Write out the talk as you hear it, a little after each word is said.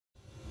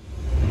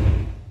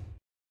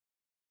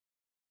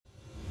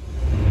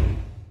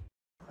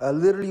I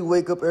literally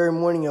wake up every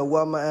morning and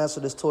wipe my ass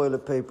with this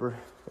toilet paper.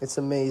 It's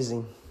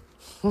amazing.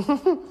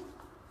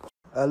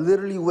 I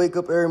literally wake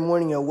up every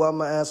morning and wipe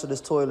my ass with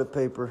this toilet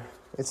paper.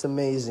 It's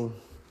amazing.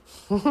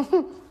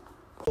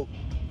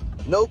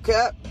 No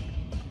cap.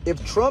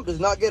 If Trump does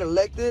not get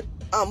elected,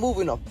 I'm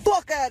moving the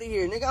fuck out of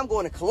here, nigga. I'm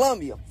going to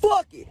Colombia.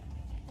 Fuck it.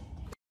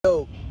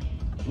 Yo,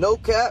 no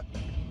cap.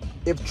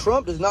 If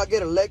Trump does not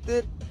get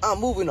elected,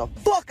 I'm moving the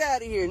fuck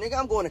out of here, nigga.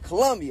 I'm going to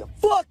Colombia.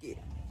 Fuck it.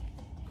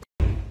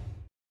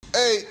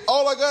 Hey,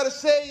 all I gotta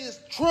say is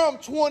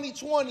Trump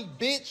 2020,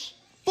 bitch.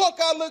 Fuck,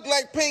 I look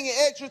like paying an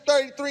extra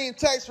 33 in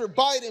tax for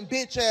Biden,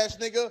 bitch ass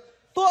nigga.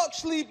 Fuck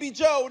Sleepy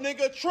Joe,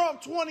 nigga.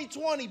 Trump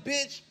 2020,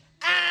 bitch.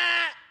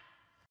 Ah!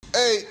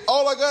 Hey,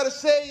 all I gotta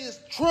say is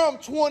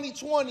Trump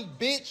 2020,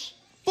 bitch.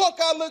 Fuck,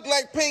 I look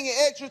like paying an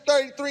extra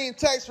 33 in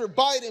tax for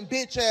Biden,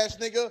 bitch ass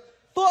nigga.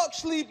 Fuck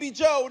Sleepy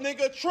Joe,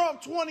 nigga.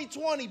 Trump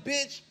 2020,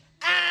 bitch.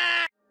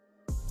 Ah!